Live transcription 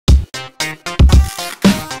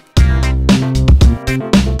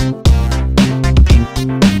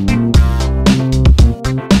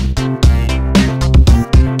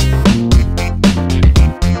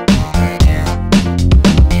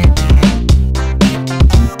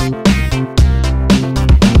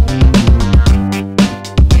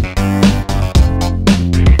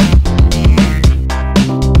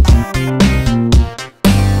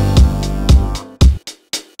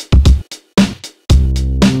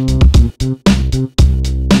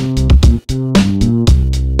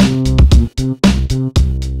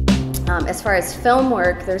far as film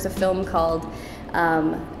work, there's a film called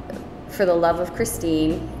For the Love of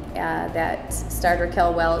Christine that starred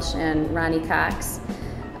Raquel Welch and Ronnie Cox.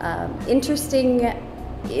 Interesting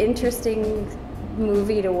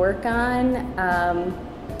movie to work on.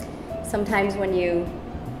 Sometimes when you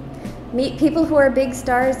meet people who are big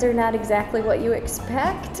stars, they're not exactly what you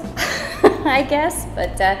expect, I guess.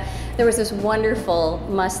 But there was this wonderful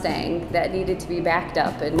Mustang that needed to be backed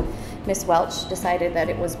up, and Miss Welch decided that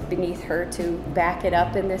it was beneath her to back it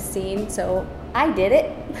up in this scene, so I did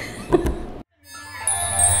it. I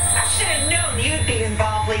should have known you'd be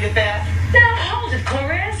involved, Lita Beth. Now hold it,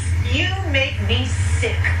 Clarice. You make me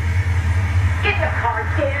sick. Get in the car,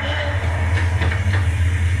 Dan.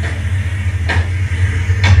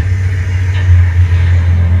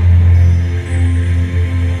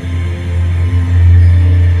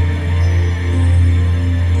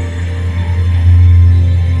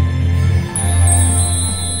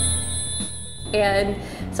 And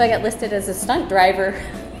so I got listed as a stunt driver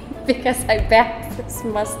because I backed this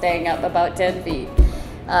Mustang up about 10 feet.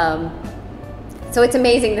 So it's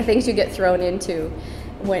amazing the things you get thrown into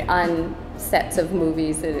on sets of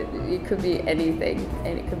movies. It could be anything,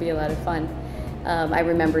 and it could be a lot of fun. I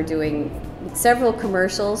remember doing several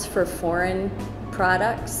commercials for foreign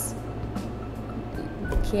products,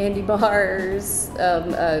 candy bars,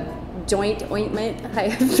 joint ointment. I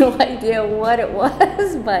have no idea what it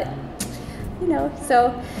was, but you know,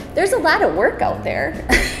 so there's a lot of work out there.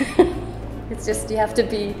 It's just you have to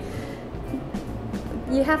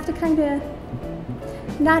kind of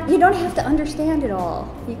you don't have to understand it all.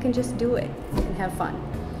 You can just do it and have fun.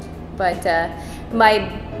 But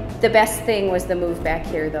the best thing was the move back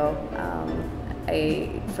here, though.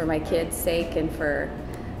 For my kids' sake and for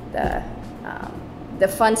the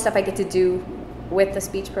fun stuff I get to do with the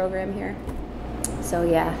speech program here. So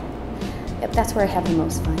yeah, yep, that's where I have the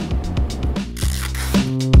most fun.